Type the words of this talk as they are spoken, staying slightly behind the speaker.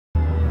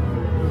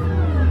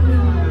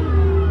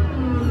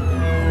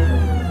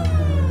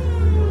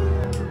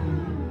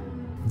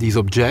This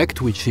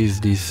object, which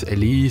is this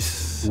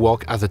hélice,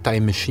 work as a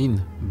time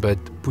machine, but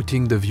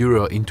putting the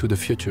viewer into the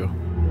future.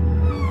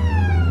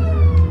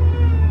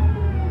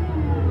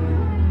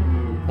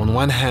 On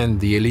one hand,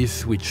 the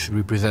hélice, which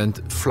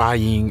represent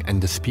flying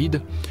and the speed,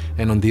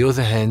 and on the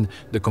other hand,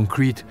 the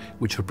concrete,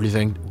 which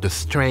represent the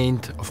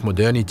strength of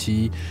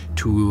modernity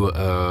to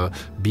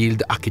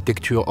build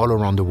architecture all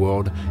around the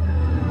world.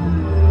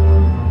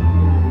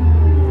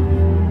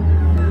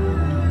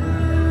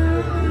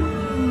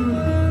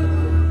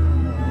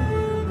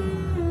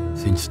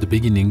 Since the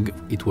beginning,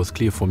 it was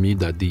clear for me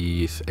that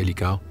this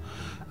helicar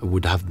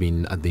would have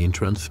been at the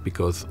entrance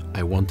because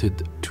I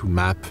wanted to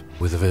map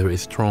with a very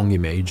strong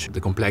image the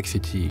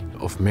complexity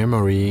of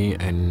memory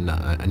and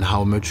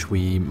how much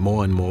we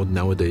more and more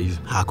nowadays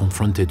are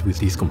confronted with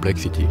this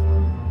complexity.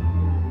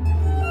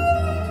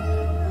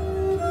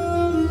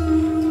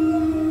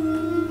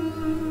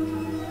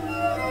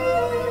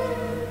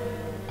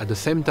 At the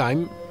same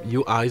time,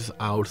 your eyes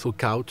are also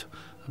caught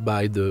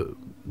by the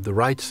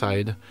right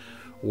side,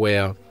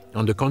 where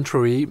on the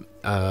contrary,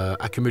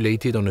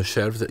 accumulated on a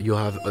shelf, that you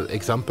have an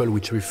example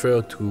which refer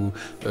to,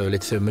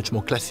 let's say, much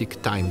more classic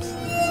times.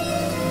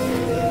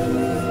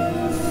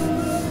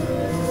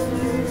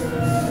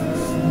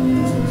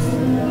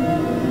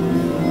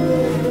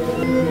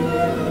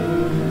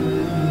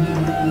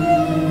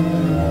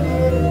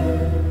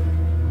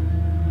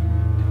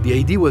 The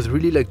idea was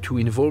really like to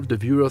involve the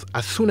viewers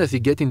as soon as they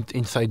get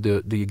inside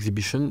the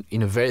exhibition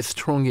in a very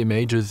strong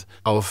images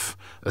of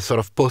a sort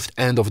of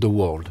post-end of the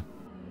world.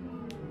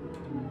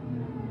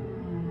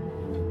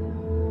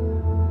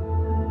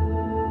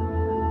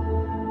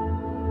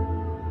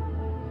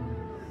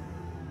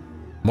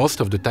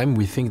 Most of the time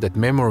we think that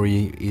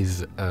memory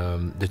is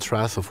the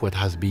trace of what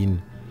has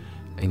been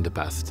in the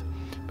past.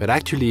 But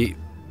actually,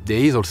 there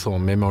is also a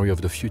memory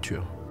of the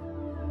future.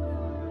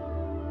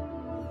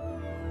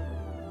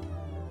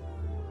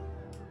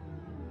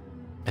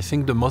 I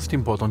think the most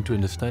important to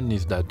understand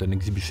is that an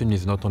exhibition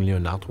is not only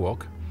an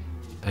artwork,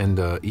 and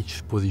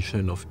each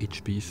position of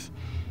each piece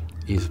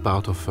is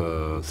part of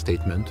a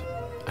statement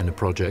and a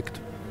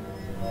project.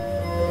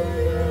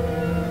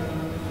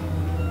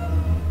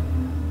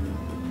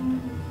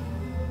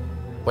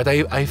 What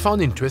I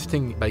found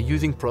interesting by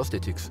using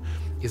prosthetics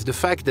is the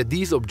fact that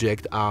these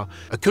objects are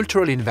a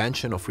cultural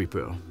invention of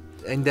repair.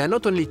 And they're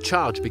not only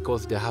charged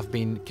because they have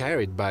been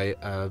carried by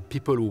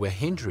people who were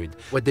injured.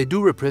 What they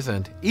do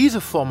represent is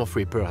a form of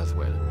repair as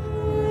well.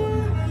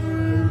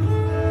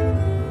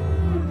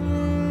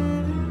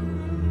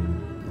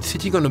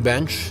 Sitting on a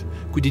bench,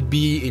 could it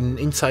be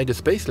inside a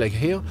space like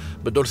here,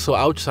 but also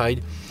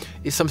outside,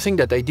 is something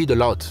that I did a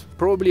lot.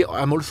 Probably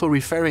I'm also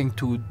referring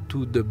to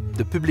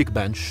the public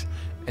bench,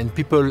 and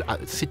people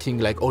sitting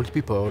like old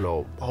people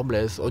or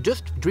homeless or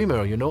just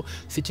dreamer, you know,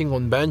 sitting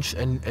on bench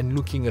and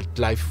looking at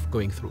life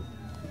going through.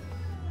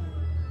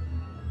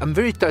 I'm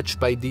very touched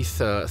by this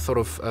sort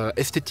of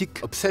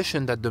aesthetic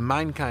obsession that the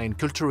mankind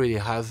culturally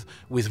has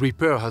with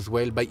repair as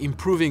well, by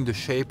improving the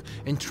shape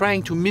and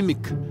trying to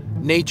mimic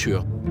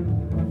nature.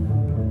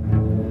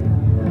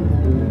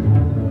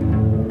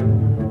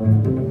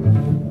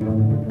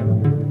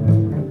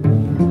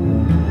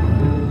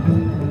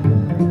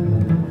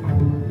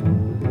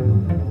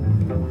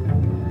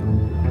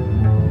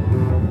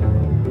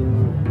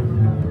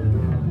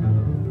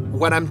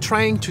 What I'm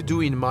trying to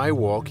do in my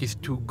work is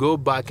to go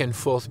back and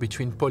forth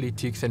between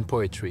politics and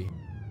poetry.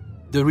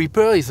 The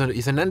repair is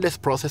an endless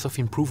process of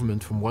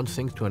improvement from one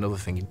thing to another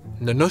thing.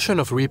 The notion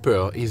of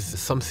repair is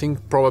something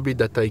probably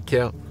that I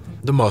care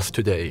the most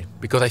today,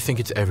 because I think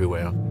it's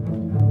everywhere.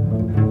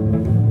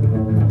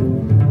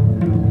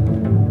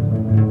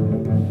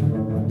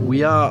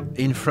 We are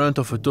in front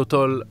of a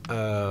total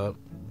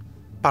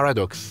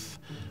paradox.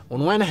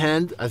 On one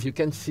hand, as you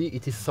can see,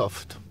 it is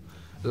soft,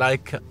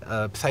 like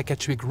a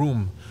psychiatric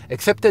room,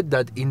 except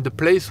that in the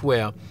place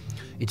where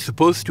it's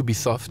supposed to be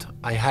soft,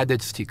 I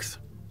added sticks.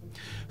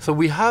 So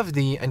we have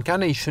the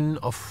incarnation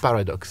of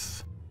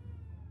paradox.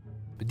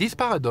 But this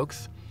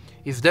paradox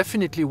is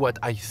definitely what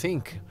I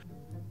think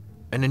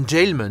an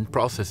enjailment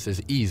process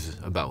is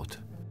about.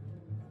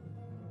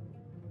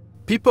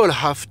 People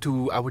have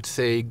to, I would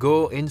say,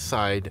 go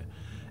inside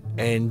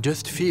and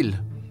just feel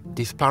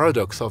this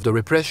paradox of the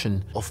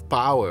repression of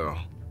power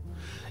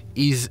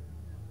is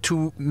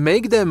to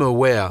make them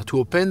aware, to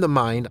open the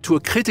mind to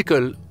a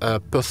critical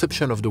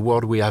perception of the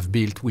world we have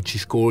built, which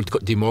is called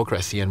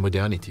democracy and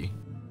modernity.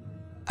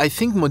 I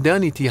think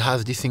modernity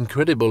has this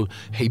incredible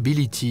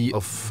ability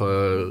of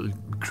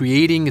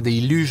creating the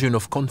illusion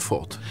of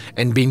comfort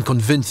and being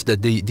convinced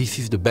that this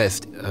is the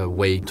best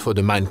way for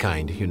the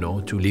mankind, you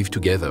know, to live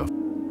together.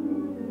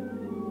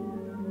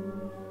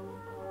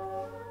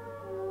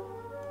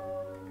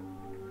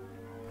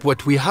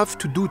 What we have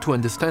to do to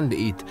understand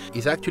it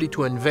is actually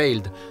to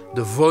unveil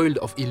the void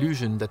of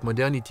illusion that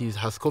modernity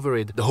has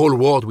covered the whole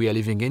world we are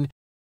living in,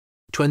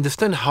 to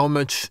understand how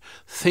much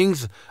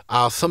things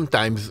are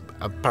sometimes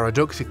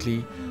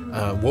paradoxically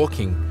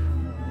working.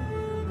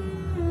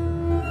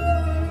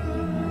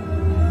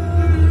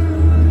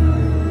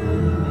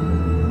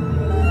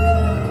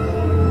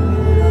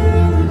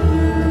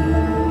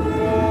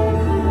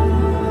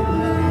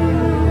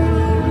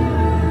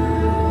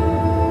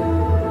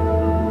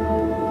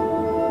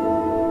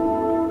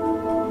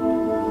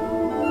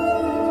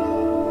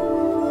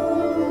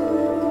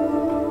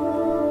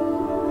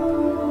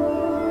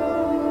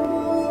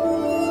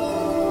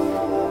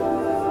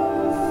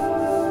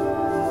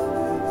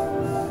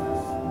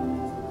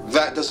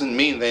 doesn't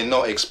mean they're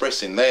not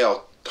expressing. They are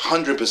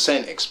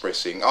 100%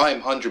 expressing.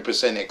 I'm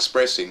 100%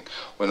 expressing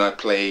when I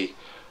play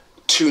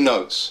two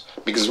notes,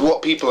 because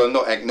what people are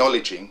not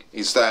acknowledging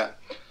is that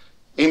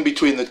in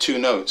between the two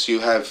notes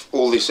you have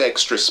all this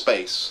extra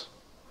space.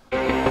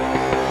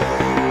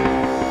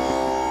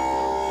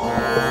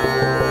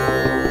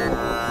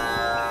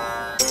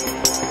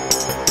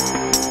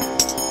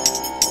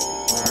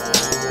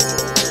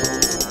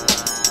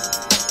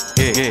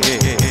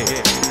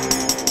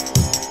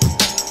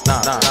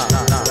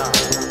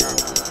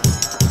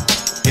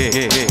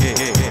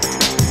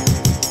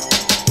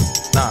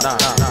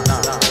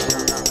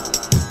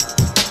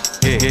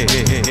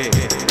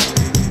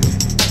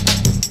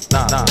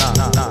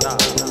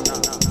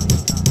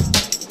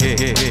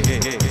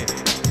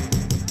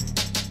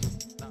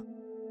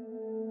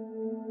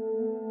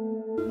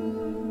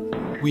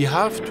 We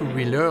have to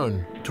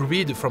relearn to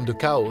read from the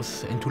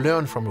chaos and to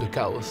learn from the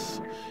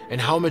chaos,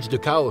 and how much the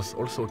chaos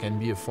also can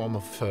be a form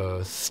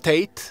of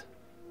state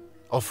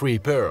of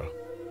repair.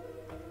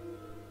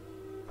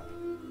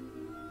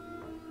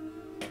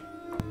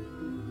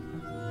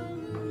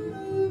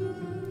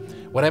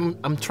 What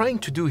I'm trying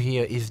to do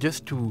here is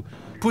just to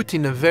put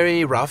in a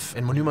very rough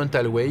and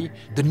monumental way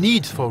the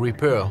needs for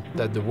repair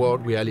that the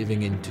world we are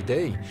living in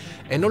today,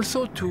 and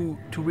also to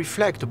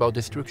reflect about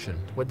destruction.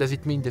 What does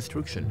it mean,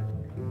 destruction?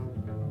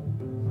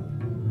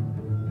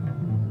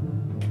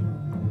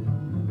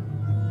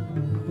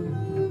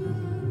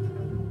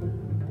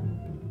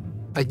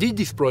 I did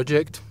this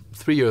project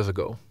 3 years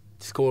ago.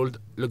 It's called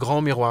Le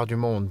Grand Miroir du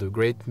Monde, the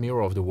Great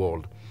Mirror of the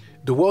World.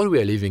 The world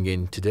we are living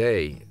in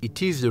today,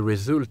 it is the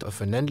result of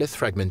an endless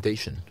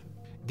fragmentation.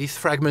 This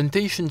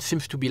fragmentation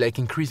seems to be like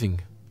increasing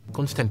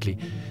constantly.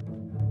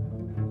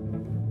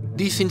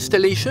 This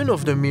installation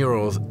of the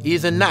mirrors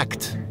is an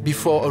act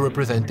before a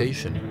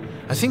representation.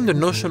 I think the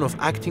notion of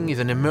acting is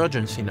an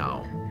emergency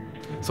now.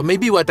 So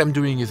maybe what I'm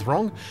doing is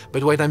wrong,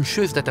 but what I'm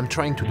sure is that I'm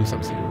trying to do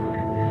something.